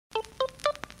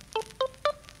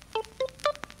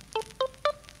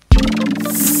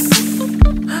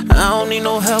I don't need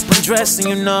no help undressing,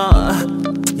 you know.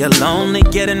 You'll only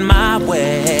get in my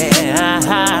way.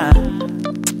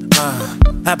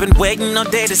 I've been waiting all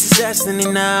day, this is destiny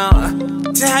now,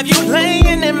 to have you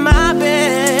laying in my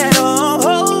bed.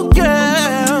 Oh,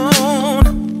 girl,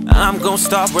 I'm gonna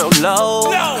start real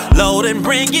low, load and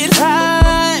bring it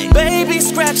high. Baby,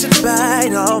 scratch and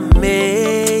bite on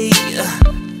me.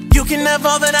 You can have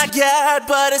all that I got,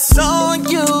 but it's on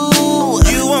you.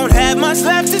 You won't have much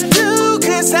left to do,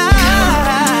 cause I'm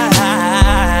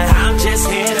just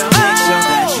here to make sure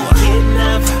that you get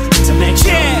enough, to make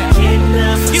sure you get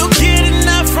enough. You get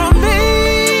enough from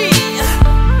me.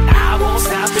 I won't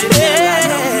stop it till I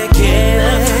know you get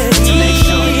enough, to make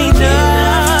sure you get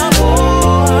enough.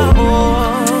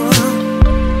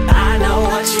 I know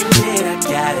what you need, I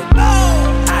got it.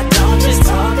 I don't just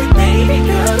talk it, baby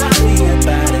girl, I be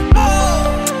about it.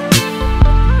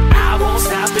 I won't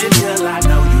stop it till I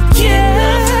know you get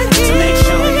enough, to make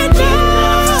sure you get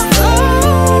enough.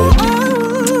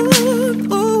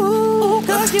 Ooh,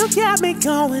 girl, you got me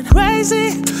going crazy.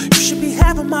 You should be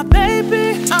having my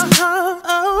baby.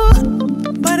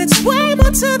 But it's way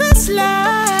more to this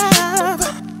love.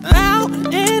 Out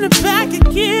in the back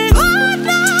again. Oh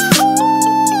no.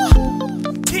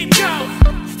 Keep going.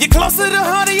 You're closer to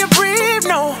her than you breathe,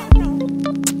 no.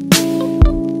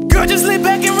 Girl, just lay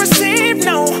back and receive,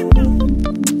 no.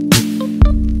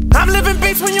 I'm living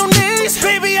between your knees.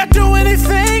 Baby, I'd do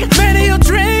anything. Man of your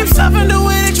dreams, loving the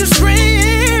way that you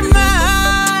scream.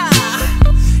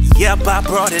 Yep, I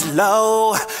brought it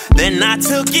low, then I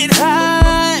took it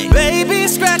high. Baby,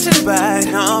 scratch and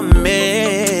bite on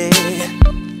me.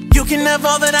 You can have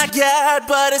all that I got,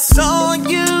 but it's on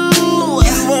you.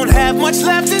 You won't have much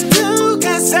left to do,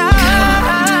 cause I'm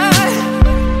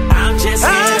just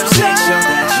here to make sure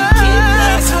that you get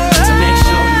enough, to make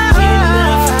sure you get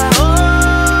enough.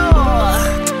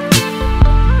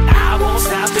 I won't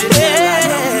stop it till I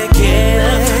know you get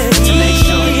enough, to make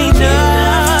sure you get enough.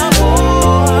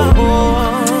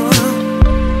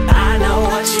 I know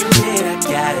what you need, I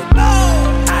got it.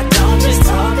 I don't just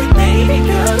talk it, baby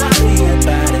girl, I be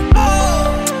about it.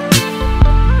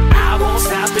 I won't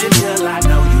stop it till I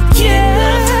know you get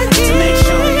enough, to make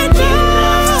sure you get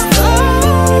enough.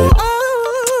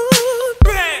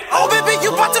 Oh baby, you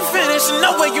about to finish in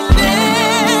no way you never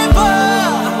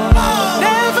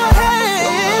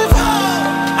have.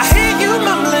 I hear you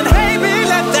mumbling, hey baby,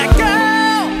 let that go.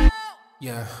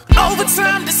 Yeah.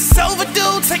 Overtime, this is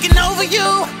overdue, taking over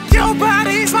you. Your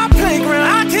body's my playground,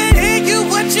 I can't hear you,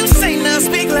 what you say now,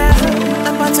 speak loud.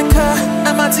 I'm about to cut,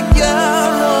 I'm about to go.